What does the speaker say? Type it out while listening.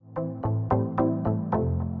Hi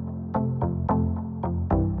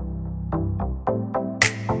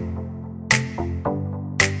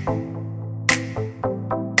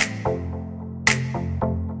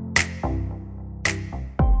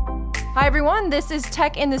everyone, this is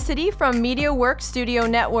Tech in the City from MediaWorks Studio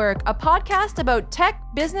Network, a podcast about tech,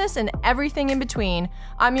 business, and everything in between.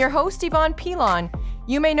 I'm your host, Yvonne Pilon.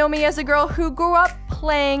 You may know me as a girl who grew up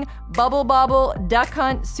playing Bubble Bobble, Duck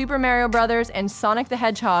Hunt, Super Mario Brothers, and Sonic the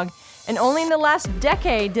Hedgehog. And only in the last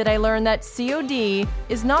decade did I learn that COD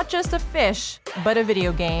is not just a fish, but a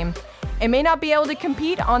video game. I may not be able to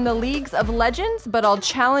compete on the Leagues of Legends, but I'll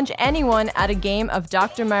challenge anyone at a game of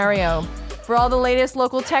Dr. Mario. For all the latest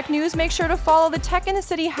local tech news, make sure to follow the Tech in the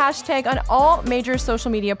City hashtag on all major social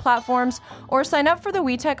media platforms or sign up for the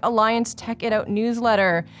WeTech Alliance Tech It Out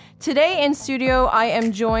newsletter. Today in studio, I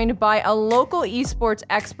am joined by a local esports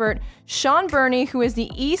expert, Sean Burney, who is the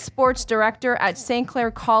esports director at St.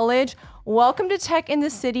 Clair College. Welcome to Tech in the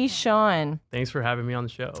City, Sean. Thanks for having me on the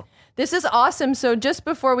show. This is awesome. So just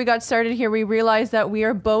before we got started here, we realized that we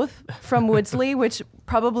are both from Woodsley, which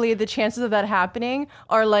probably the chances of that happening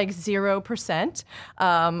are like 0%.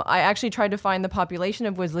 I actually tried to find the population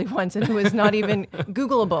of Woodsley once, and it was not even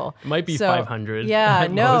Googleable. It might be 500. Yeah,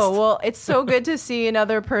 no. Most. Well, it's so good to see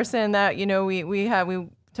another person that, you know, we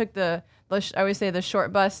took I always say the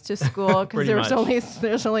short bus to school because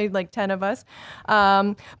there's only like 10 of us.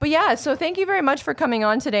 But yeah, so thank you very much for coming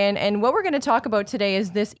on today. And what we're going to talk about today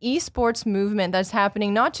is this esports movement that's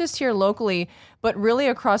happening not just here locally, but really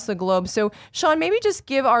across the globe. So Sean, maybe just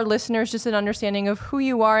give our listeners just an understanding of who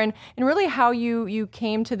you are and really how you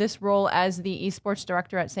came to this role as the esports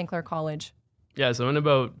director at St. Clair College. Yeah, so in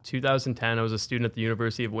about 2010, I was a student at the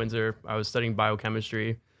University of Windsor. I was studying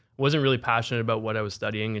biochemistry. Wasn't really passionate about what I was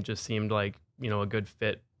studying. It just seemed like, you know, a good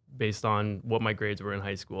fit based on what my grades were in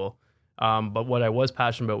high school. But what I was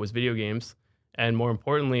passionate about was video games. And more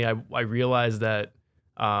importantly, I realized that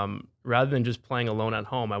rather than just playing alone at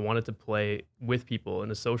home, I wanted to play with people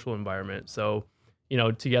in a social environment. So, you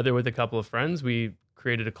know, together with a couple of friends, we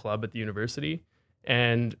created a club at the university.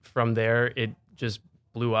 And from there, it just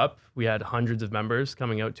blew up. We had hundreds of members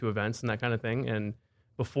coming out to events and that kind of thing. And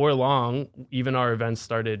before long, even our events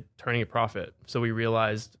started turning a profit. So we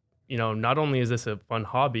realized, you know, not only is this a fun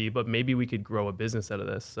hobby, but maybe we could grow a business out of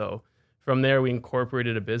this. So from there, we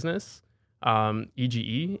incorporated a business,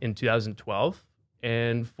 EGE, in 2012.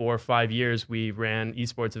 And for 5 years, we ran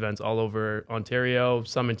esports events all over Ontario,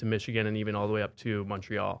 some into Michigan, and even all the way up to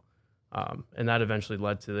Montreal. And that eventually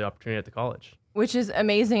led to the opportunity at the college. Which is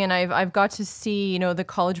amazing, and I've got to see, you know, the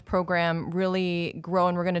college program really grow,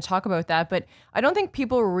 and we're going to talk about that. But I don't think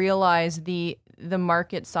people realize the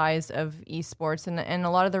market size of esports, and a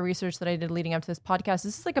lot of the research that I did leading up to this podcast.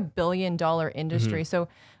 This is like $1 billion industry. So,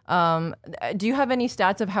 do you have any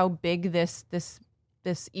stats of how big this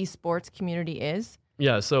esports community is?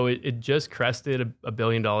 Yeah, so it just crested $1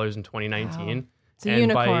 billion in 2019. Wow. It's a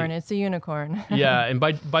unicorn. It's a unicorn. Yeah, and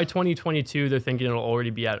by 2022, they're thinking it'll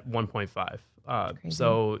already be at 1.5.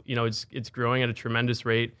 So, you know, it's growing at a tremendous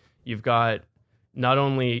rate. You've got not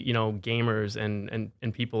only, you know, gamers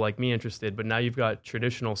and people like me interested, but now you've got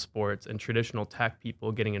traditional sports and traditional tech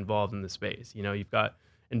people getting involved in the space. You know, you've got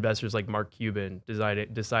investors like Mark Cuban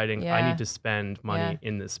deciding I need to spend money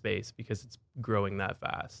in this space because it's growing that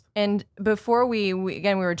fast. And before we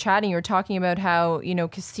were chatting, you were talking about how, you know,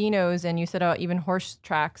 casinos, and you said even horse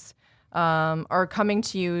tracks are coming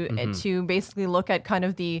to you to basically look at kind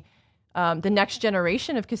of the next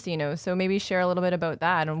generation of casinos. So maybe share a little bit about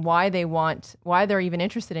that and why they're even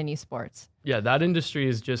interested in esports. Yeah, that industry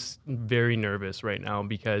is just very nervous right now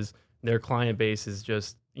because their client base is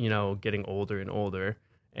just, you know, getting older and older.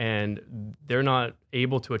 And they're not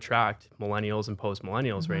able to attract millennials and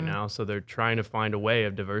post-millennials right now. So they're trying to find a way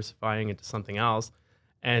of diversifying into something else.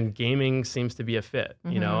 And gaming seems to be a fit.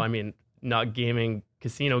 You know, I mean, not gaming,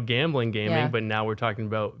 casino gambling gaming, but now we're talking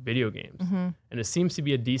about video games. And it seems to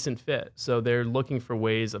be a decent fit. So they're looking for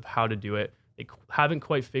ways of how to do it. They haven't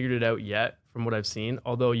quite figured it out yet from what I've seen,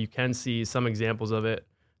 although you can see some examples of it.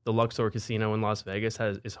 The Luxor Casino in Las Vegas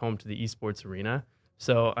is home to the esports arena.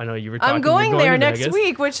 So I know you were talking. I'm going there next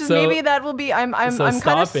week, which is maybe that will be. I'm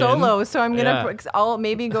kind of solo, so I'm gonna. I'll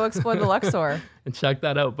maybe go explore the Luxor and check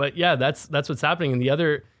that out. But yeah, that's what's happening. And the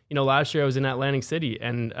other, you know, last year I was in Atlantic City,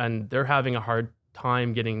 and they're having a hard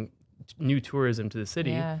time getting new tourism to the city.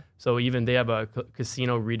 Yeah. So even they have a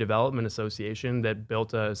casino redevelopment association that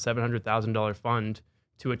built a $700,000 fund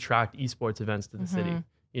to attract esports events to the city.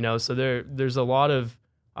 You know, so there's a lot of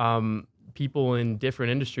people in different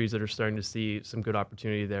industries that are starting to see some good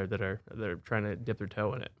opportunity there that are trying to dip their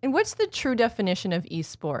toe in it. And what's the true definition of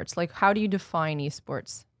esports? Like, how do you define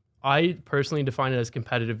esports? I personally define it as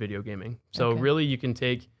competitive video gaming. So really you can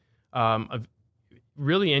take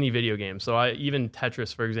really any video game. So even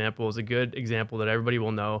Tetris, for example, is a good example that everybody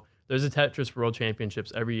will know. There's a Tetris World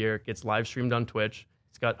Championships every year. It gets live streamed on Twitch.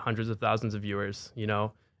 It's got hundreds of thousands of viewers,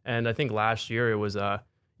 And I think last year it was a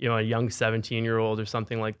young 17-year-old or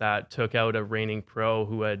something like that took out a reigning pro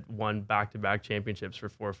who had won back-to-back championships for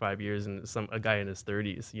 4 or 5 years, and a guy in his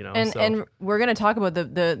 30s, And we're going to talk about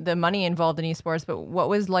the money involved in esports, but what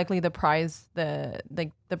was likely the prize, the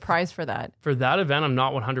prize for that? For that event, I'm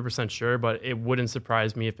not 100% sure, but it wouldn't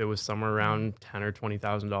surprise me if it was somewhere around $10,000 or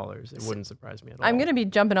 $20,000. It wouldn't surprise me at all. I'm going to be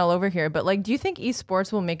jumping all over here, but do you think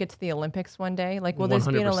esports will make it to the Olympics one day? Will this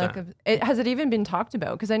be an Olympic? Has it even been talked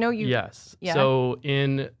about? Because I know you. Yes. Yeah. So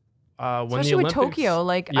in especially with Tokyo,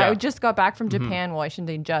 I just got back from Japan. Well, I shouldn't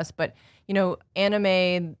say just, but anime.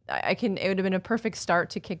 It would have been a perfect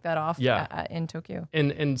start to kick that off. In Tokyo.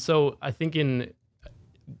 And so I think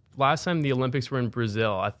last time the Olympics were in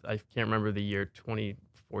Brazil, I can't remember the year,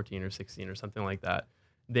 2014 or 16 or something like that.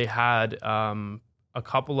 They had a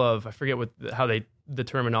couple of, I forget the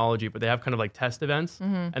terminology, but they have kind of like test events,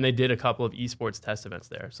 and they did a couple of esports test events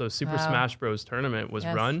there. So Super Smash Bros. Tournament was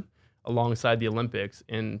run alongside the Olympics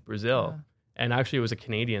in Brazil. And actually it was a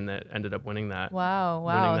Canadian that ended up winning that. Wow.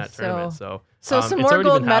 Winning that tournament. So some more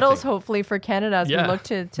gold medals hopefully for Canada as we look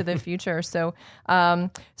to the future. So the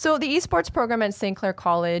esports program at St. Clair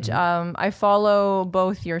College, I follow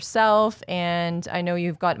both yourself, and I know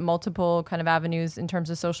you've got multiple kind of avenues in terms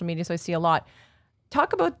of social media, so I see a lot.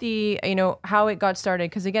 Talk about how it got started,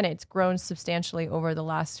 because again, it's grown substantially over the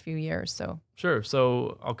last few years. So sure.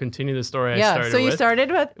 So I'll continue the story. You started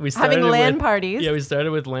with having LAN parties. Yeah, we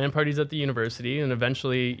started with LAN parties at the university, and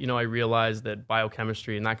eventually, I realized that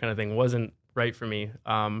biochemistry and that kind of thing wasn't right for me.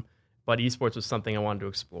 But esports was something I wanted to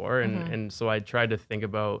explore, and so I tried to think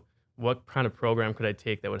about what kind of program could I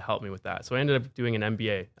take that would help me with that. So I ended up doing an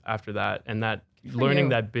MBA after that, and learning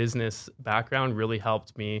that business background really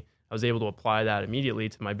helped me. I was able to apply that immediately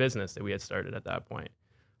to my business that we had started at that point.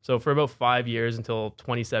 So for about 5 years until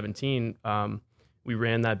 2017, we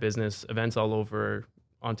ran that business, events all over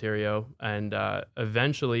Ontario. And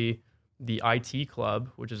eventually the IT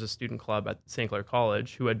club, which is a student club at St. Clair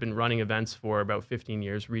College, who had been running events for about 15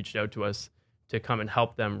 years, reached out to us to come and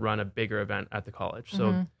help them run a bigger event at the college.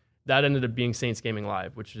 So that ended up being Saints Gaming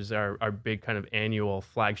Live, which is our big kind of annual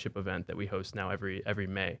flagship event that we host now every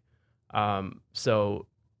May.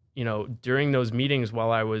 During those meetings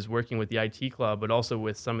while I was working with the IT club, but also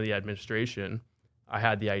with some of the administration, I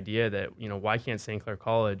had the idea that, why can't St. Clair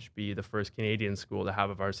College be the first Canadian school to have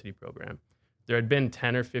a varsity program? There had been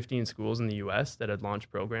 10 or 15 schools in the US that had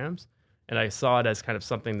launched programs, and I saw it as kind of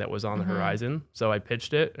something that was on the horizon. So I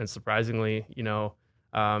pitched it, and surprisingly,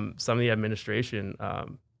 some of the administration,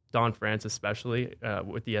 Don France especially,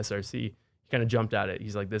 with the SRC, kind of jumped at it.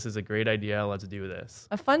 He's like, this is a great idea. Let's do this.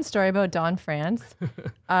 A fun story about Don France.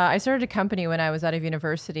 I started a company when I was out of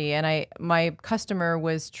university, and my customer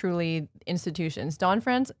was truly institutions. Don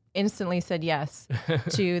France instantly said yes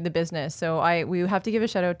to the business. So we have to give a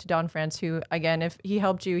shout out to Don France, who, again, if he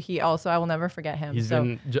helped you, I will never forget him. He's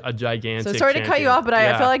been a gigantic So sorry to cut you off, but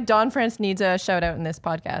I feel like Don France needs a shout out in this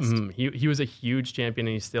podcast. He was a huge champion,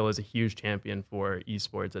 and he still is a huge champion for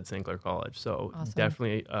esports at St. Clair College. So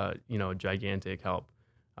definitely, gigantic help.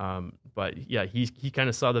 But yeah, he kind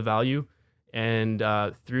of saw the value, and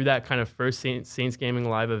through that kind of first Saints Gaming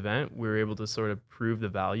Live event, we were able to sort of prove the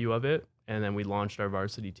value of it. And then we launched our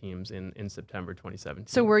varsity teams in September 2017.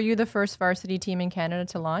 So were you the first varsity team in Canada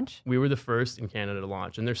to launch? We were the first in Canada to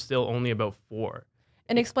launch, and there's still only about 4.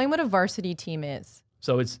 And explain what a varsity team is.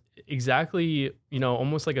 So it's exactly,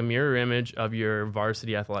 almost like a mirror image of your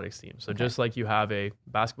varsity athletics team. So just like you have a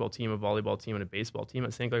basketball team, a volleyball team, and a baseball team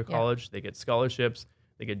at St. Clair College, they get scholarships,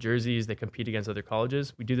 they get jerseys, they compete against other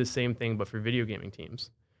colleges. We do the same thing, but for video gaming teams.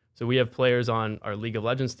 So we have players on our League of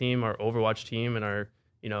Legends team, our Overwatch team, and our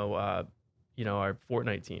our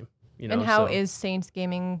Fortnite team. And how is Saints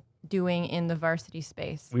Gaming doing in the varsity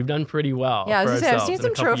space? We've done pretty well. Yeah, I've seen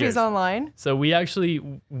some trophies online. So we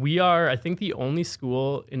are, I think, the only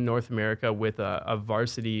school in North America with a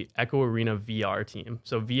varsity Echo Arena VR team.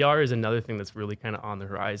 So VR is another thing that's really kind of on the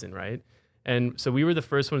horizon, right? And so we were the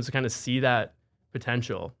first ones to kind of see that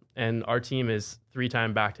potential. And our team is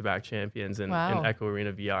 3-time back-to-back champions in Echo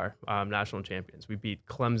Arena VR, national champions. We beat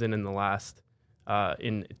Clemson in the last...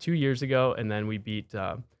 in 2 years ago, and then we beat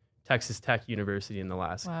Texas Tech University in the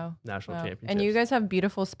last national championship. And you guys have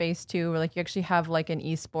beautiful space too, where you actually have an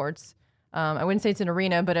esports. I wouldn't say it's an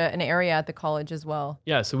arena, but an area at the college as well.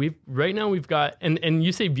 Yeah, so right now we've got, and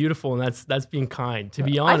you say beautiful, and that's being kind. To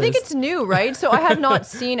be honest, I think it's new, right? So I have not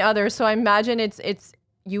seen others. So I imagine it's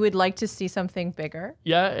you would like to see something bigger?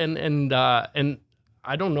 Yeah, and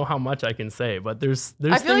I don't know how much I can say, but there's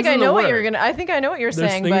I feel like I know what you're gonna. I think I know what you're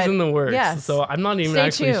saying. There's things but in the works. Yes. So I'm not even Stay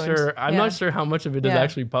actually tuned. sure. I'm not sure how much of it is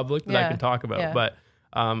actually public that I can talk about. Yeah. But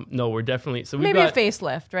no, we're definitely so we've maybe got a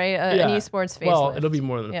facelift, right? An esports facelift. Well, it'll be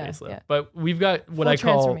more than a facelift. But we've got what I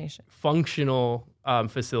call functional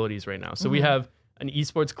facilities right now. So we have an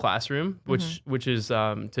esports classroom, which is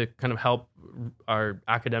to kind of help our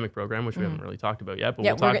academic program, which we haven't really talked about yet, but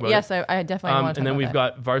we'll talk about yes, I definitely want to talk about that. And then we've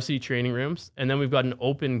got varsity training rooms, and then we've got an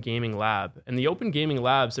open gaming lab. And the open gaming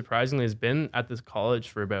lab, surprisingly, has been at this college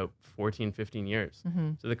for about 14, 15 years.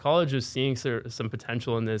 So the college is seeing some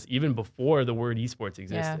potential in this even before the word esports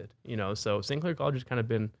existed. You know, so St. Clair College has kind of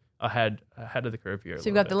been ahead of the curve here. So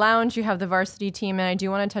you've got the lounge, you have the varsity team, and I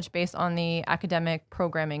do want to touch base on the academic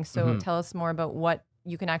programming. So tell us more about what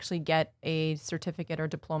you can actually get a certificate or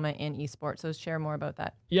diploma in esports. So share more about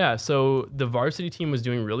that. Yeah, so the varsity team was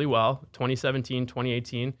doing really well, 2017,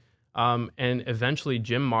 2018. And eventually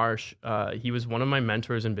Jim Marsh, he was one of my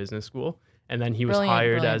mentors in business school. And then he was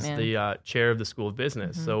hired as the chair of the School of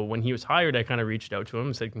Business. So when he was hired, I kind of reached out to him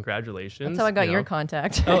and said, congratulations. That's how I got your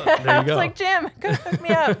contact. Oh, there you go. I was like, Jim, come hook me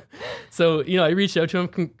up. So, I reached out to him,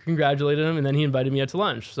 congratulated him, and then he invited me out to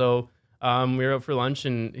lunch. So we were out for lunch,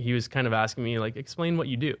 and he was kind of asking me, like, explain what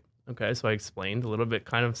you do. Okay, so I explained a little bit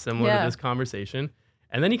kind of similar to this conversation.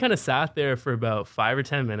 And then he kind of sat there for about 5 or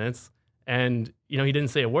 10 minutes. And, he didn't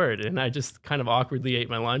say a word. And I just kind of awkwardly ate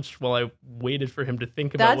my lunch while I waited for him to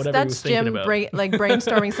think about whatever he was thinking about. That's Jim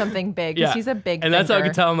brainstorming something big. Because he's a big And that's how I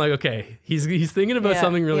could tell him, like, okay, he's thinking about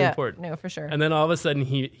something really important. No, for sure. And then all of a sudden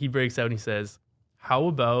he breaks out and he says, how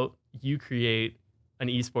about you create an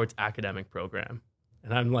esports academic program?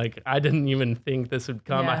 And I'm like, I didn't even think this would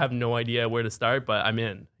come. I have no idea where to start, but I'm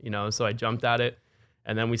in, So I jumped at it.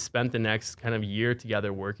 And then we spent the next kind of year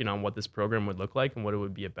together working on what this program would look like and what it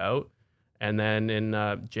would be about. And then in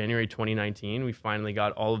January 2019, we finally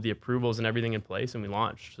got all of the approvals and everything in place, and we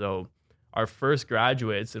launched. So our first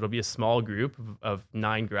graduates, it'll be a small group of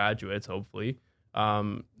 9 graduates, hopefully.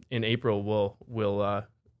 In April, we'll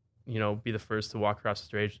be the first to walk across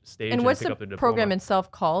the stage and what's pick up the their diploma. program itself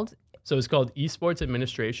called? So it's called Esports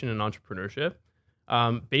Administration and Entrepreneurship.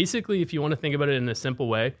 Basically, if you want to think about it in a simple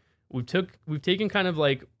way, we've taken kind of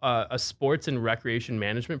like a sports and recreation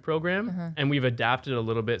management program, and we've adapted a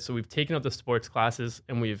little bit. So we've taken out the sports classes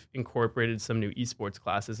and we've incorporated some new esports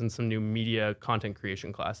classes and some new media content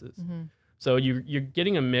creation classes. So you're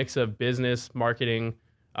getting a mix of business, marketing,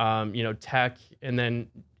 tech, and then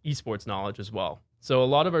esports knowledge as well. So a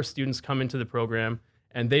lot of our students come into the program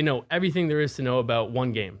and they know everything there is to know about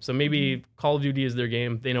one game. So maybe Call of Duty is their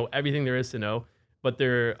game. They know everything there is to know, but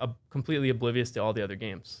they're completely oblivious to all the other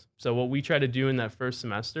games. So what we try to do in that first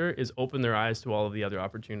semester is open their eyes to all of the other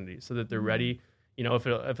opportunities so that they're ready. If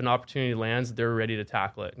an opportunity lands, they're ready to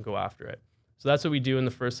tackle it and go after it. So that's what we do in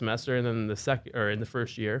the first semester, and then in the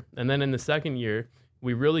first year. And then in the second year,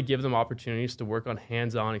 we really give them opportunities to work on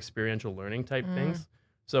hands-on experiential learning type things.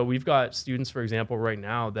 So we've got students, for example, right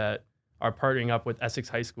now that are partnering up with Essex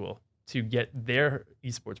High School to get their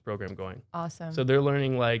esports program going. Awesome. So they're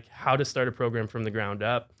learning like how to start a program from the ground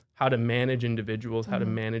up, how to manage individuals, how to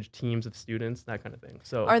manage teams of students, that kind of thing.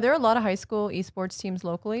 So are there a lot of high school esports teams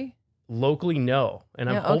locally? Locally, no. And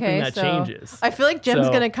I'm hoping that changes. I feel like Jim's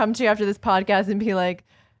going to come to you after this podcast and be like,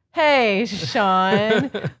 hey,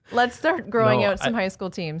 Sean, let's start growing out some high school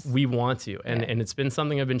teams. We want to. And it's been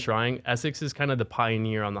something I've been trying. Essex is kind of the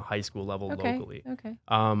pioneer on the high school level locally. Okay.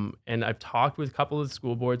 And I've talked with a couple of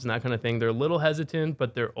school boards and that kind of thing. They're a little hesitant,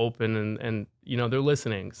 but they're open and they're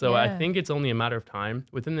listening. So I think it's only a matter of time.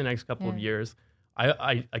 Within the next couple of years,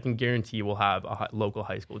 I can guarantee we'll have a local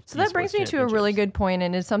high school. So that brings me to a really good point,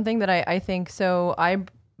 and it's something that I think, so I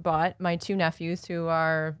bought my 2 nephews who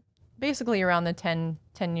are basically around the 10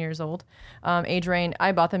 years old age range.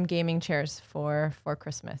 I bought them gaming chairs for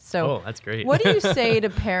Christmas. So that's great. What do you say to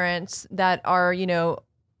parents that are,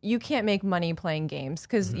 you can't make money playing games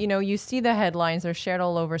because, you see the headlines, they're shared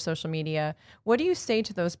all over social media. What do you say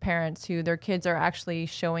to those parents who their kids are actually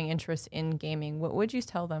showing interest in gaming? What would you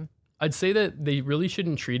tell them? I'd say that they really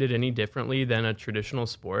shouldn't treat it any differently than a traditional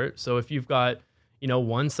sport. So if you've got,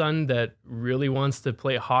 one son that really wants to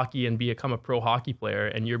play hockey and become a pro hockey player,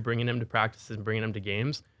 and you're bringing him to practices and bringing him to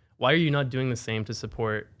games, why are you not doing the same to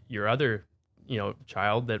support your other,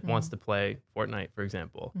 child that wants to play Fortnite, for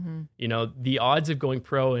example? The odds of going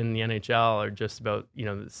pro in the NHL are just about,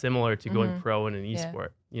 similar to going pro in an esport,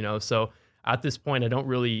 So at this point, I don't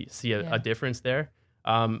really see a difference there.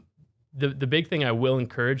 The big thing I will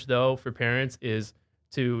encourage, though, for parents is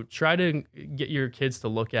to try to get your kids to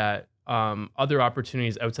look at other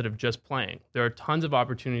opportunities outside of just playing. There are tons of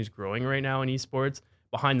opportunities growing right now in esports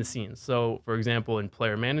behind the scenes. So, for example, in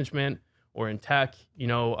player management or in tech,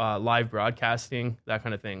 live broadcasting, that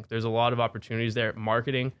kind of thing. There's a lot of opportunities there.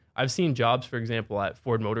 Marketing. I've seen jobs, for example, at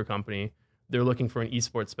Ford Motor Company. They're looking for an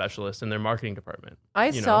esports specialist in their marketing department.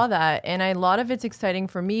 I saw that, and a lot of it's exciting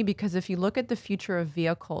for me because if you look at the future of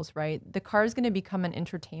vehicles, right, the car is going to become an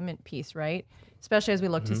entertainment piece, right? Especially as we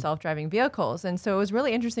look to self-driving vehicles. And so it was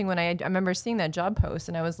really interesting when I remember seeing that job post,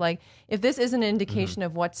 and I was like, if this is an indication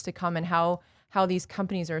of what's to come and how these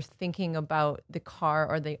companies are thinking about the car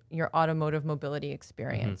or your automotive mobility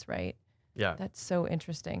experience, right? Yeah. That's so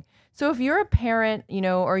interesting. So if you're a parent,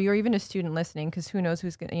 or you're even a student listening, because who knows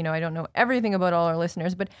who's going to, I don't know everything about all our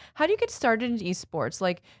listeners, but how do you get started in esports?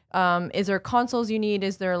 Like, is there consoles you need?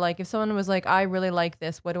 Is there if someone was like, I really like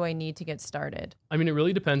this, what do I need to get started? I mean, it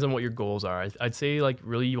really depends on what your goals are. I'd say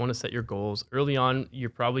really you want to set your goals early on. You're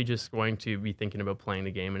probably just going to be thinking about playing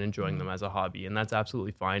the game and enjoying them as a hobby. And that's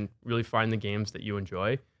absolutely fine. Really find the games that you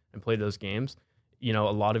enjoy and play those games. A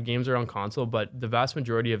lot of games are on console, but the vast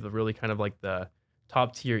majority of the really kind of the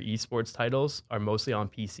top tier esports titles are mostly on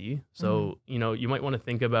PC. So, you might want to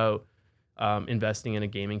think about investing in a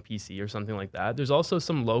gaming PC or something like that. There's also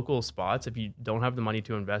some local spots if you don't have the money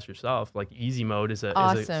to invest yourself. Like Easy Mode is a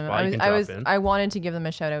spot you can drop in. I wanted to give them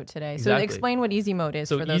a shout out today. Exactly. So explain what Easy Mode is.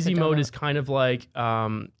 So for those Easy that don't Mode know. is kind of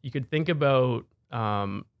you could think about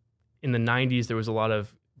in the 90s there was a lot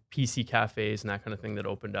of PC cafes and that kind of thing that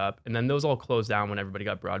opened up. And then those all closed down when everybody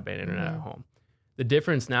got broadband internet at home. The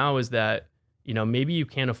difference now is that, maybe you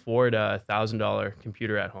can't afford a $1,000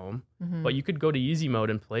 computer at home, but you could go to Easy Mode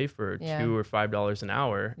and play for $2 or $5 an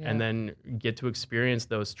hour and then get to experience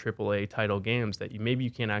those AAA title games that maybe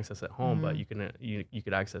you can't access at home, but you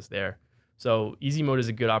could access there. So Easy Mode is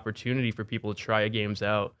a good opportunity for people to try games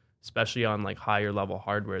out, especially on higher level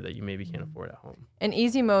hardware that you maybe can't afford at home. And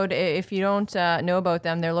Easy Mode, if you don't know about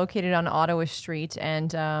them, they're located on Ottawa Street,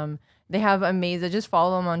 and they have amazing. Just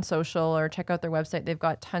follow them on social or check out their website. They've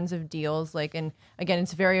got tons of deals. And again,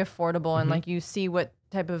 it's very affordable, and you see what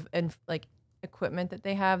type of equipment that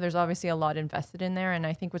they have. There's obviously a lot invested in there, and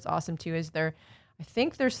I think what's awesome too is I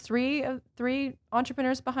think there's three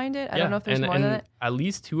entrepreneurs behind it. I don't know if there's more than that. At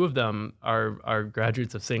least two of them are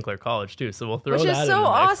graduates of St. Clair College too. So we'll throw that in. Which is so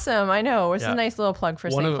awesome. I know. It's a nice little plug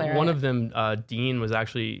for St. Clair. One of them, Dean, was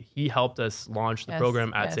actually, he helped us launch the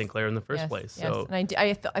program at St. Clair in the first place. So and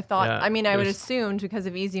I thought, I would assume because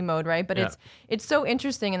of Easy Mode, right? But it's so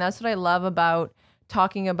interesting, and that's what I love about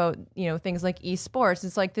talking about things like esports.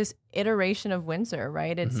 It's like this iteration of Windsor,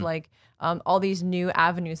 right? It's all these new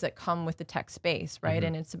avenues that come with the tech space, right?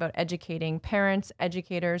 And it's about educating parents,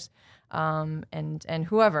 educators, and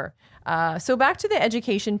whoever. So back to the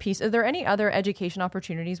education piece. Are there any other education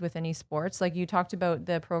opportunities within esports? Like you talked about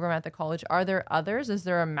the program at the college. Are there others? Is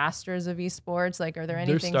there a master's of esports? Are there any?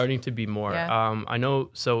 There's starting to be more. Yeah. I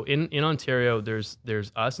know. So in Ontario, there's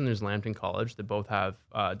us and there's Lambton College that both have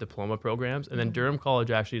diploma programs, and then Durham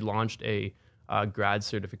College actually launched a grad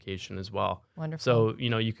certification as well. Wonderful. So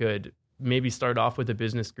you could maybe start off with a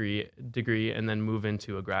business degree and then move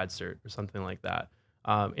into a grad cert or something like that.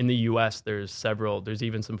 In the US, there's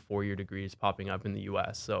even some 4-year degrees popping up in the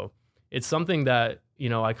US. So it's something that,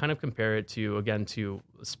 I kind of compare it to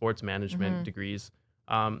sports management degrees.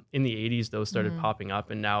 In the 80s, those started popping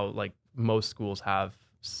up, and now most schools have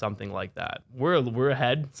something like that. We're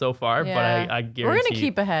ahead so far, but I guarantee we're gonna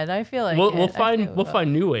keep ahead. I feel like we'll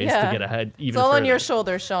find new ways to get ahead. Even it's all further. on your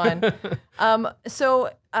shoulders, Sean.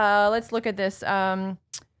 So let's look at this.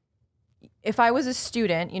 If I was a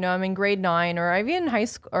student, I'm in grade 9 or even in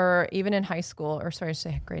high school, sorry to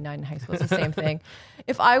say grade 9 and high school is the same thing.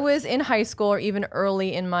 If I was in high school or even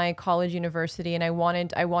early in my college, university, and I wanted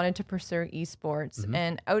to pursue esports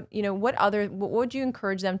and what would you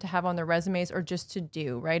encourage them to have on their resumes or just to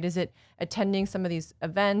do, right? Is it attending some of these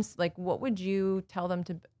events? What would you tell them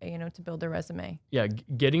to build their resume? Yeah,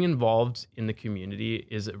 getting involved in the community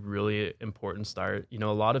is a really important start. A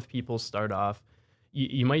lot of people start off,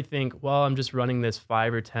 you might think, well, I'm just running this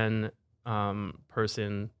 5 or 10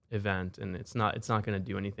 person event and it's not going to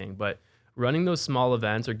do anything. But running those small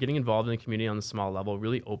events or getting involved in the community on the small level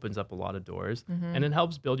really opens up a lot of doors and it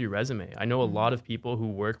helps build your resume. I know a lot of people who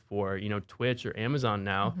work for, Twitch or Amazon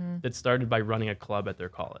now that started by running a club at their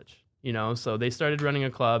college. So they started running a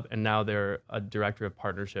club and now they're a director of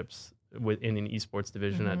partnerships in an esports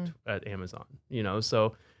division at Amazon.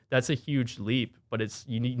 So that's a huge leap, but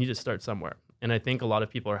you need to start somewhere. And I think a lot of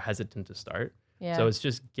people are hesitant to start. Yeah. So it's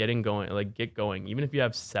just get going. Even if you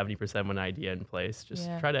have 70% of an idea in place, just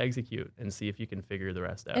try to execute and see if you can figure the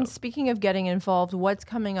rest out. And speaking of getting involved, what's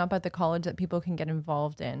coming up at the college that people can get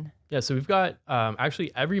involved in? Yeah, so we've got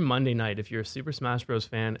actually every Monday night, if you're a Super Smash Bros.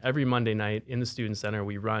 Fan, every Monday night in the Student Center,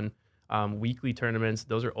 we run weekly tournaments.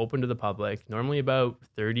 Those are open to the public. Normally about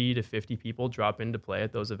 30 to 50 people drop in to play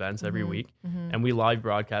at those events every week. And we live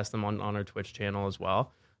broadcast them on our Twitch channel as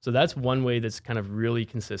well. So that's one way that's kind of really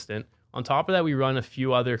consistent. On top of that, we run a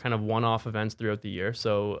few other kind of one-off events throughout the year.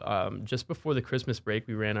 So just before the Christmas break,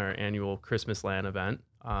 we ran our annual Christmas LAN event.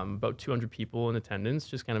 About 200 people in attendance,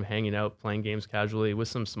 just kind of hanging out, playing games casually with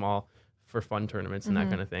some small for fun tournaments and that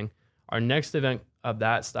kind of thing. Our next event of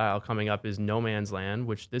that style coming up is No Man's Land,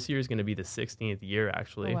 which this year is going to be the 16th year,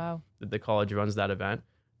 actually, that the college runs that event.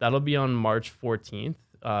 That'll be on March 14th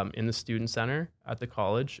in the Student Center at the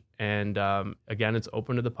college. And again, it's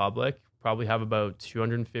open to the public. Probably have about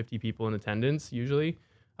 250 people in attendance usually.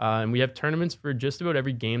 And we have tournaments for just about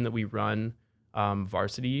every game that we run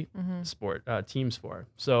varsity sport teams for.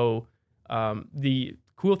 So the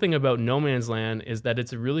cool thing about No Man's Land is that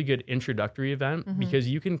it's a really good introductory event because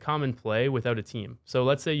you can come and play without a team. So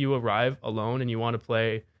let's say you arrive alone and you want to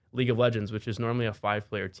play League of Legends, which is normally a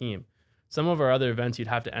 5-player team. Some of our other events, you'd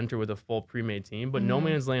have to enter with a full pre-made team, but No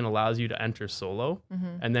Man's Land allows you to enter solo.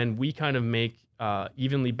 And then we kind of make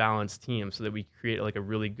evenly balanced teams so that we create like a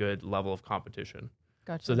really good level of competition.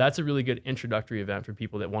 Gotcha. So that's a really good introductory event for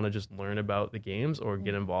people that want to just learn about the games or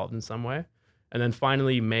get involved in some way. And then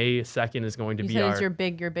finally, May 2nd is going to be it's your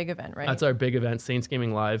big event, right? That's our big event, Saints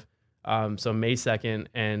Gaming Live. So May 2nd.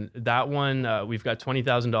 And that one, we've got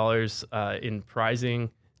 $20,000 in prizing.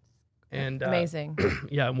 And amazing.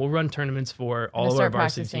 Yeah, and we'll run tournaments for all of our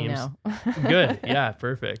varsity teams. Now. Good. Yeah,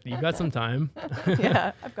 perfect. You got some time.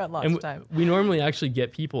 Yeah, I've got lots of time. We normally actually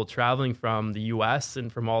get people traveling from the US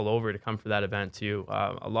and from all over to come for that event too.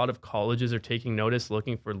 A lot of colleges are taking notice,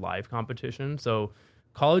 looking for live competition. So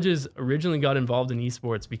colleges originally got involved in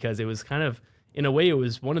esports because it was kind of, in a way, it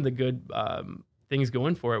was one of the good things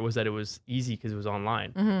going for it was that it was easy because it was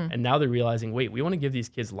online. And now they're realizing, wait, we want to give these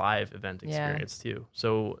kids live event experience too.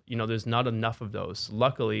 So, there's not enough of those.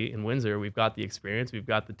 Luckily in Windsor, we've got the experience, we've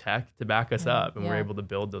got the tech to back us up, and we're able to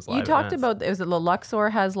build those live events. You talked about, is it the Luxor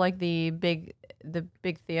has like the big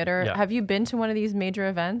theater. Yeah. Have you been to one of these major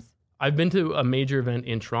events? I've been to a major event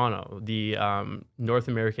in Toronto, the North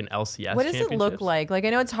American LCS. What does it look like? Like, I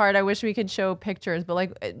know it's hard. I wish we could show pictures, but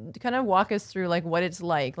like, kind of walk us through like what it's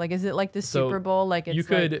like. Like, is it like the Super Bowl? Like, it's you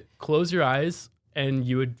could close your eyes and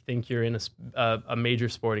you would think you're in a major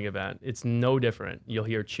sporting event. It's no different. You'll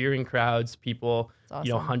hear cheering crowds, people,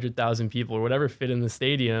 awesome. 100,000 people or whatever fit in the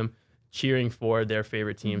stadium, cheering for their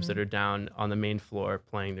favorite teams that are down on the main floor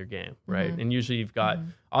playing their game, right? And usually you've got,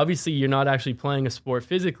 obviously you're not actually playing a sport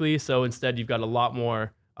physically, so instead you've got a lot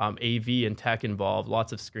more AV and tech involved,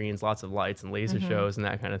 lots of screens, lots of lights and laser shows and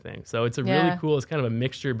that kind of thing. So it's a really cool, it's kind of a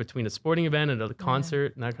mixture between a sporting event and a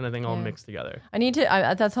concert and that kind of thing all mixed together. I need to,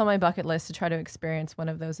 that's on my bucket list to try to experience one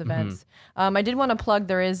of those events. I did want to plug,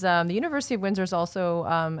 there is, the University of Windsor is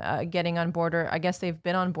also getting on board, or I guess they've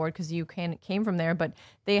been on board because you came from there, but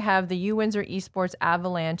they have the U Windsor Esports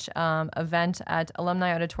Avalanche event at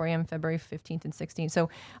Alumni Auditorium, February 15th and 16th. So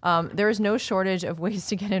there is no shortage of ways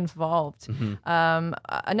to get involved.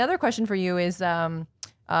 Another question for you is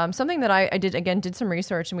something that I did some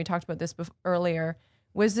research, and we talked about this earlier.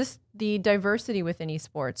 Was this the diversity within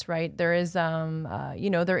esports, right? There is,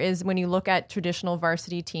 there is, when you look at traditional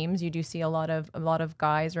varsity teams, you do see a lot of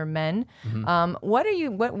guys or men.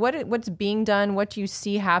 What's being done? What do you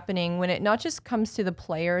see happening when it not just comes to the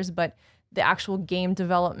players, but the actual game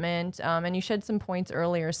development? And you shed some points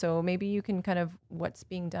earlier, so maybe you can kind of what's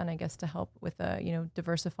being done, I guess, to help with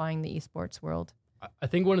diversifying the esports world. I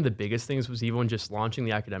think one of the biggest things was even just launching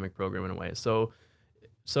the academic program in a way.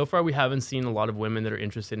 So far we haven't seen a lot of women that are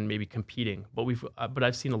interested in maybe competing, but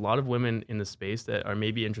I've seen a lot of women in the space that are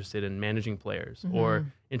maybe interested in managing players or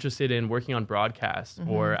interested in working on broadcast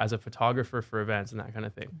or as a photographer for events and that kind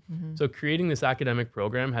of thing. So creating this academic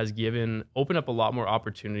program has opened up a lot more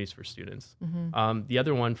opportunities for students. The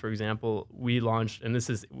other one, for example, we launched, and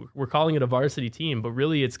we're calling it a varsity team, but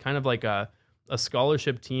really it's kind of like a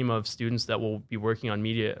scholarship team of students that will be working on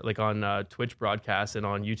media, like on Twitch broadcasts and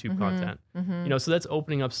on YouTube content. So that's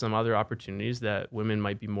opening up some other opportunities that women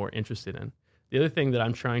might be more interested in. The other thing that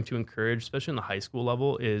I'm trying to encourage, especially in the high school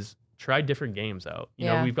level, is try different games out. You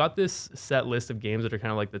know, we've got this set list of games that are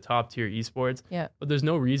kind of like the top tier esports, but there's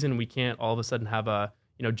no reason we can't all of a sudden have a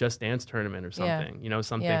Just Dance tournament or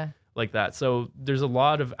something. like that. So there's a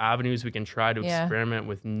lot of avenues we can try to Yeah. experiment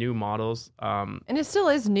with new models. And it still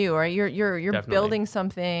is new, right? You're Definitely. building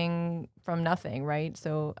something from nothing, right?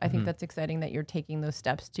 So I think that's exciting that you're taking those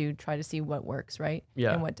steps to try to see what works, right?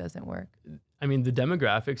 Yeah. And what doesn't work. I mean, the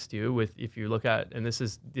demographics too, if you look at, and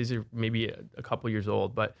these are maybe a couple years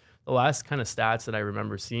old, but the last kind of stats that I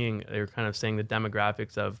remember seeing, they were kind of saying the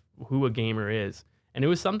demographics of who a gamer is. And it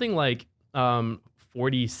was something like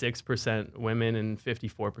 46% women and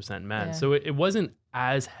 54% men. Yeah. So it wasn't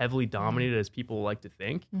as heavily dominated as people like to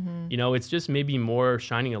think. Mm-hmm. You know, it's just maybe more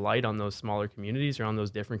shining a light on those smaller communities or on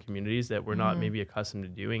those different communities that we're not maybe accustomed to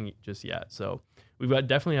doing just yet. So we've got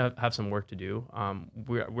definitely have some work to do.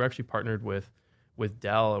 We're actually partnered with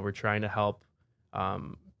Dell, and we're trying to help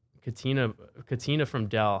Katina from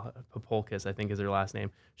Dell, Popolkis, I think is her last name.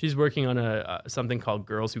 She's working on something called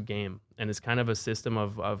Girls Who Game, and it's kind of a system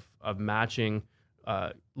of matching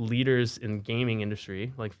leaders in the gaming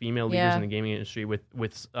industry, like female leaders in the gaming industry, with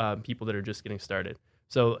people that are just getting started.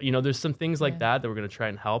 So, you know, there's some things like that we're going to try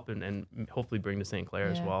and help and hopefully bring to St. Clair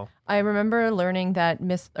as well. I remember learning that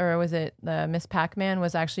Miss Pac-Man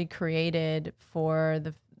was actually created for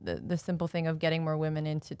the simple thing of getting more women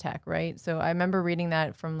into tech, right? So I remember reading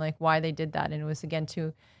that from like why they did that, and it was again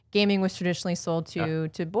gaming was traditionally sold to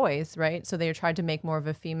boys, right? So they tried to make more of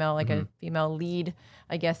a female, like a female lead,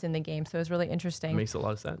 I guess, in the game. So it was really interesting. It makes a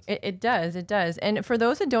lot of sense. It does. And for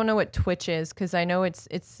those that don't know what Twitch is, because I know it's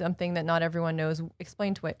something that not everyone knows,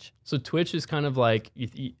 explain Twitch. So Twitch is kind of like,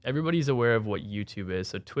 everybody's aware of what YouTube is.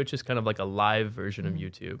 So Twitch is kind of like a live version of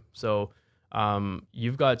YouTube. So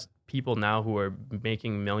you've got people now who are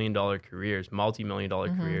making $1 million careers,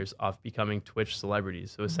 multi-million-dollar careers off becoming Twitch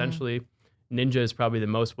celebrities. So essentially, Ninja is probably the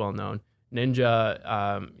most well-known.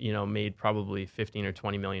 Ninja, made probably $15 or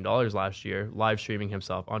 $20 million last year live streaming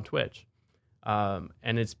himself on Twitch.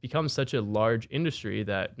 And it's become such a large industry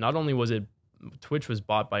that not only Twitch was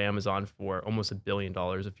bought by Amazon for almost $1 billion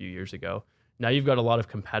a few years ago. Now you've got a lot of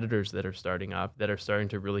competitors that are starting up that are starting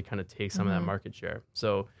to really kind of take some of that market share.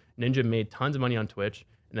 So Ninja made tons of money on Twitch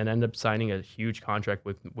and then ended up signing a huge contract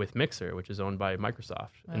with Mixer, which is owned by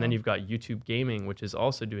Microsoft. Wow. And then you've got YouTube Gaming, which is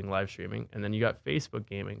also doing live streaming. And then you got Facebook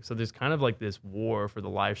Gaming. So there's kind of like this war for the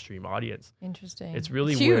live stream audience. Interesting. It's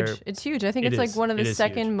really huge. It's huge. I think it's like one of the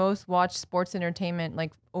second huge. most watched sports entertainment, I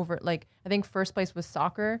think first place was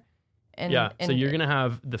soccer. And so you're going to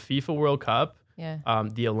have the FIFA World Cup. Yeah.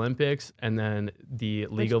 The Olympics, and then the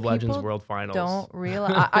League of Legends World Finals. Don't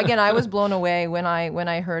realize. Again, I was blown away when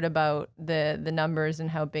I heard about the numbers and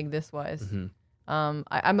how big this was.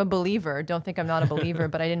 I'm a believer. Don't think I'm not a believer,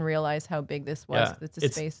 but I didn't realize how big this was. Yeah. It's a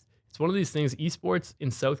space. It's one of these things. Esports in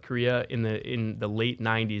South Korea in the late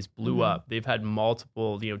 90s blew up. They've had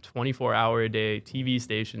multiple 24-hour a day TV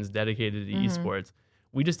stations dedicated to esports.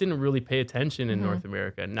 We just didn't really pay attention in North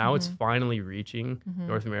America. Now it's finally reaching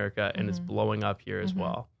North America, and it's blowing up here as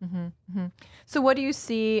well. So what do you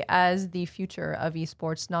see as the future of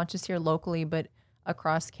esports, not just here locally, but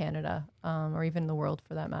across Canada, or even the world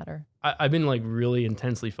for that matter? I've been like really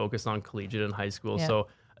intensely focused on collegiate and high school. Yeah. So,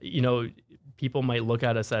 people might look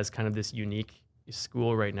at us as kind of this unique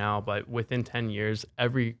school right now, but within 10 years,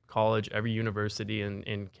 every college, every university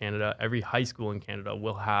in Canada, every high school in Canada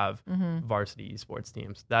will have varsity esports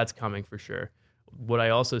teams. That's coming for sure. What I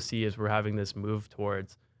also see is we're having this move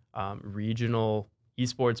towards regional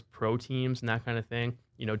esports pro teams and that kind of thing.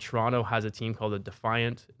 Toronto has a team called the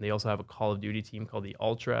Defiant, and they also have a Call of Duty team called the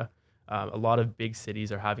Ultra. A lot of big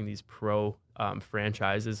cities are having these pro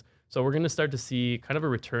franchises. So we're going to start to see kind of a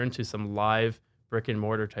return to some live brick and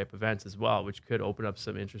mortar type events as well, which could open up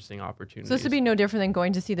some interesting opportunities. So this would be no different than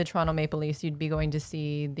going to see the Toronto Maple Leafs. You'd be going to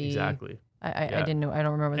see the... Exactly. I didn't know. I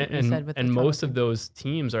don't remember what you said. And most of those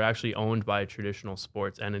teams are actually owned by traditional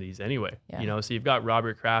sports entities anyway. Yeah. So you've got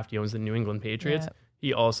Robert Kraft. He owns the New England Patriots. Yeah.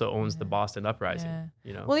 He also owns the Boston Uprising.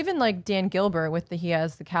 Yeah. Well, even like Dan Gilbert he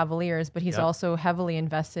has the Cavaliers, but he's also heavily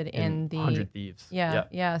invested in the 100 Thieves.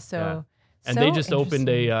 Yeah. So... And they just opened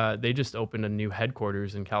a new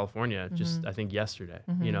headquarters in California I think yesterday.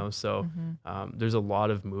 So there's a lot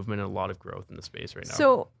of movement and a lot of growth in the space right now.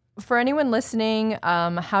 So for anyone listening,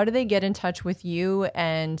 how do they get in touch with you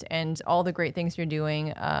and all the great things you're doing?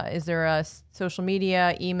 Is there a social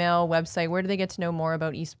media, email, website? Where do they get to know more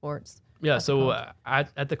about esports? Yeah, so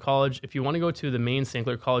at the college, if you want to go to the main St.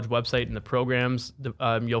 Clair College website and the programs,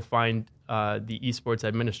 you'll find the esports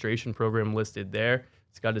administration program listed there.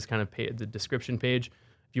 It's got this kind of the description page.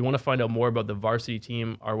 If you want to find out more about the varsity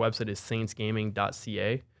team, our website is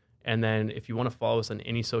saintsgaming.ca. And then if you want to follow us on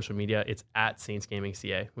any social media, it's at Saints Gaming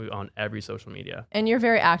CA. We're on every social media. And you're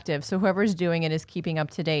very active, so whoever's doing it is keeping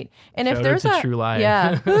up to date. And Shout if there's out to True Lie.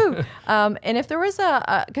 yeah, and if there was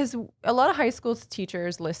because a lot of high school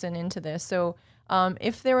teachers listen into this, so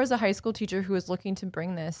if there was a high school teacher who was looking to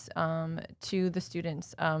bring this to the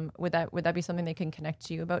students, would that be something they can connect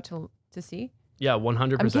to you about to see? Yeah,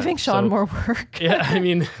 100%. I'm giving Sean more work. Yeah, I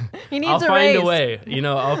mean, he needs I'll a find raise. a way.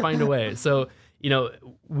 I'll find a way. So,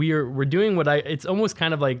 we're doing it's almost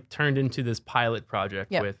kind of like turned into this pilot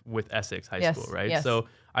project with Essex High School, right? Yes. So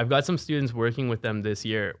I've got some students working with them this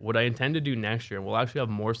year. What I intend to do next year, we'll actually have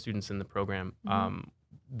more students in the program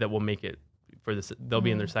that will make it for this. They'll be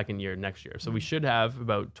in their second year next year. So we should have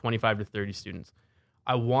about 25 to 30 students.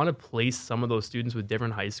 I want to place some of those students with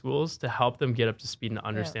different high schools to help them get up to speed and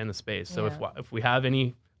understand the space. So if we have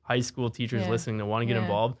any high school teachers listening that want to get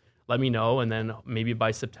involved, let me know, and then maybe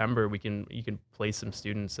by September you can place some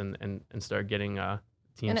students and start getting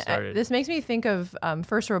teams started. This makes me think of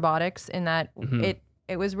First Robotics in that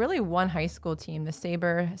it was really one high school team, the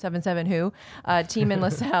Sabre 77 team in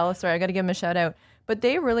LaSalle. Sorry, I got to give them a shout out. But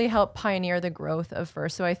they really helped pioneer the growth of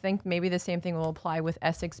First. So I think maybe the same thing will apply with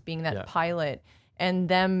Essex being that pilot and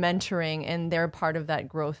them mentoring, and they're part of that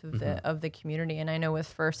growth of the community. And I know with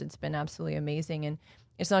First, it's been absolutely amazing. And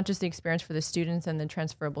it's not just the experience for the students and the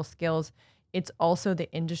transferable skills, it's also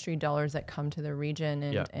the industry dollars that come to the region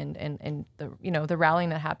and the the rallying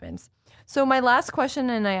that happens. So my last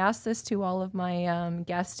question, and I ask this to all of my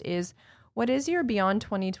guests, is what is your Beyond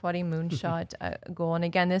 2020 Moonshot goal? And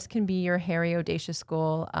again, this can be your hairy, audacious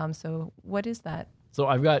goal. So what is that? So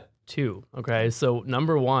I've got two. Okay. So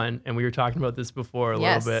number one, and we were talking about this before a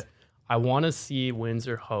little bit, I want to see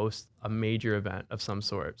Windsor host a major event of some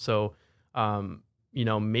sort. So,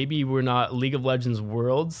 maybe we're not League of Legends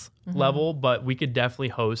Worlds level, but we could definitely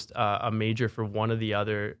host a major for one of the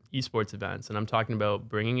other esports events. And I'm talking about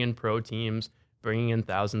bringing in pro teams, bringing in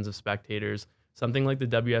thousands of spectators. Something like the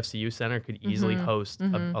WFCU Center could easily host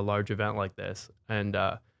a large event like this. And,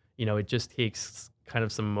 it just takes kind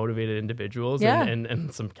of some motivated individuals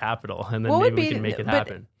and some capital, and then maybe we can make it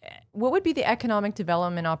happen. What would be the economic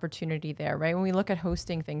development opportunity there, right? When we look at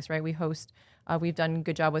hosting things, right? We host, we've done a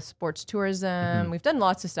good job with sports tourism. We've done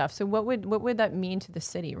lots of stuff. So what would that mean to the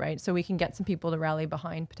city, right? So we can get some people to rally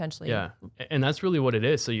behind potentially. Yeah, and that's really what it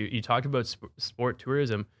is. So you talked about sport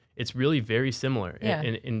tourism. It's really very similar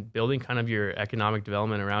in building kind of your economic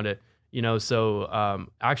development around it. So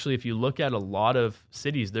actually, if you look at a lot of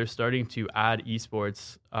cities, they're starting to add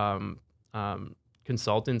esports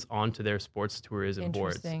consultants onto their sports tourism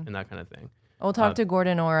boards and that kind of thing. We'll talk to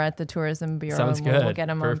Gordon Orr at the Tourism Bureau. Sounds good. We'll get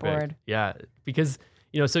him on board. Yeah, because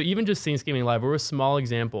so even just Saints Gaming Live, we're a small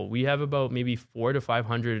example. We have about maybe 400 to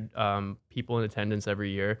 500 people in attendance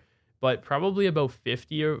every year, but probably about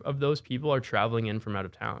 50 of those people are traveling in from out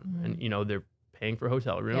of town, and they're paying for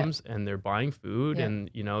hotel rooms and they're buying food and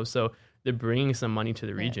so they're bringing some money to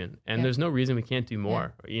the region, and there's no reason we can't do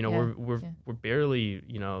more. We're barely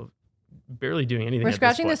doing anything. We're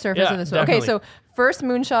scratching the surface of this. Definitely. Okay, so first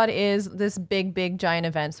Moonshot is this big giant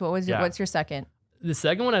event. So what's your second? The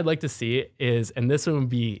second one I'd like to see is, and this one would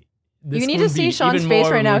be, you need to see Sean's face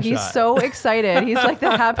right now. He's so excited. He's like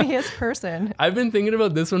the happiest person. I've been thinking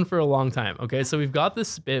about this one for a long time. Okay, so we've got the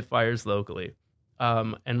Spitfires locally.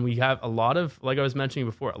 And we have a lot of, like I was mentioning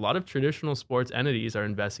before, a lot of traditional sports entities are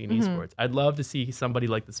investing in esports. I'd love to see somebody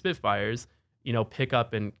like the Spitfires, pick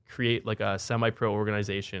up and create like a semi-pro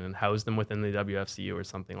organization and house them within the WFCU or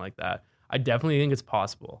something like that. I definitely think it's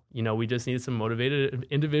possible. We just need some motivated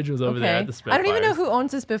individuals over there at the Spitfires. I don't even know who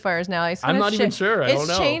owns the Spitfires now. I'm not even sure. I don't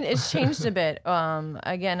know. It's changed a bit.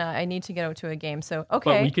 Again, I need to get out to a game. So,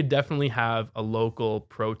 okay. But we could definitely have a local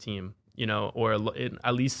pro team, or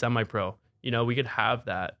at least semi-pro. We could have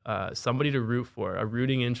that somebody to root for, a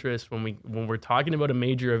rooting interest when we're talking about a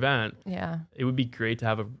major event. Yeah, it would be great to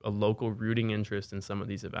have a local rooting interest in some of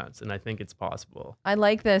these events, and I think it's possible. I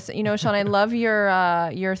like this. Sean, I love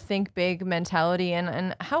your think big mentality.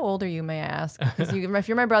 And how old are you, may I ask? Because if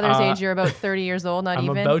you're my brother's age, you're about 30 years old. I'm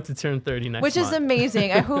about to turn 30 next month. Which is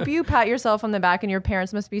amazing. I hope you pat yourself on the back, and your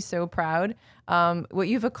parents must be so proud what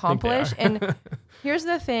you've accomplished. And here's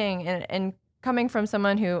the thing, and coming from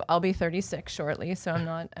someone who, I'll be 36 shortly, so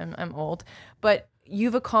I'm old, but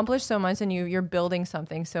you've accomplished so much and you're building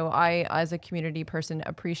something. So I, as a community person,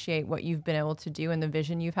 appreciate what you've been able to do and the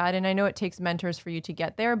vision you've had. And I know it takes mentors for you to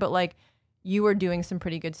get there, but like, you are doing some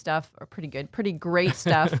pretty great stuff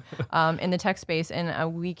in the tech space,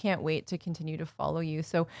 and we can't wait to continue to follow you.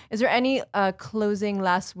 So is there any closing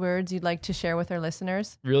last words you'd like to share with our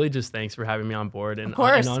listeners? Really just thanks for having me on board. And, of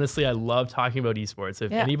course. And honestly, I love talking about esports.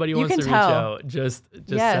 If anybody wants to reach out, just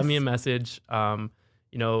send me a message. The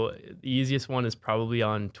easiest one is probably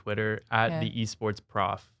on Twitter at the esports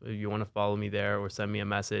prof. If you want to follow me there, or send me a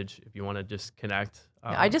message if you want to just connect.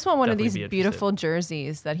 I just want one of these beautiful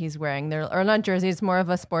jerseys that he's wearing. Or not jerseys, it's more of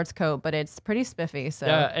a sports coat, but it's pretty spiffy. So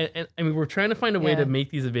yeah, and I mean, we're trying to find a way to make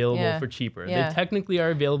these available for cheaper. They technically are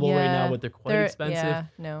available right now, but they're quite expensive.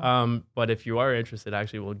 But if you are interested,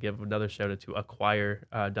 actually, we'll give another shout out to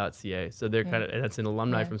acquire.ca. So they're kind of, and that's an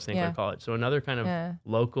alumni from St. Clair College. So another kind of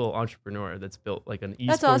local entrepreneur that's built like an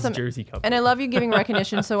esports jersey company. And I love you giving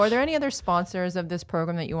recognition. So are there any other sponsors of this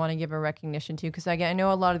program that you want to give a recognition to? Because again, I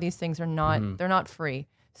know a lot of these things are not, they're not free.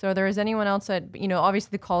 So there is anyone else that,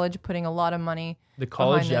 obviously the college putting a lot of money. The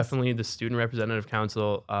college, definitely, the Student Representative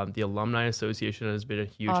Council, the Alumni Association has been a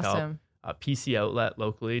huge help. PC Outlet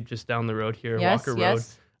locally, just down the road here, Walker Road.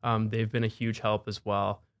 They've been a huge help as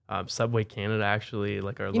well. Subway Canada, actually,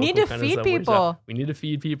 like our local need to kind feed of people. Shop. We need to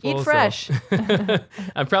feed people. Eat fresh. So.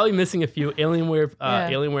 I'm probably missing a few.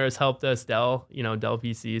 Alienware has helped us. Dell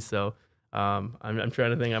PC. So I'm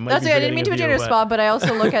trying to think. I didn't mean to put you in a spot, but I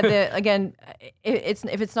also look at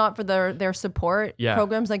if it's not for their support,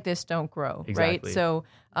 programs like this don't grow, right? So,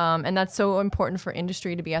 and that's so important for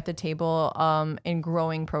industry to be at the table in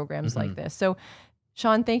growing programs like this. So,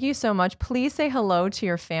 Sean, thank you so much. Please say hello to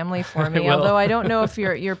your family for me. Although I don't know if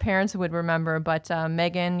your parents would remember, but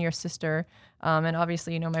Megan, your sister, and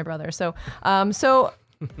obviously my brother. So,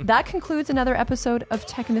 that concludes another episode of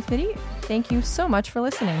Tech in the City. Thank you so much for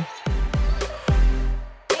listening.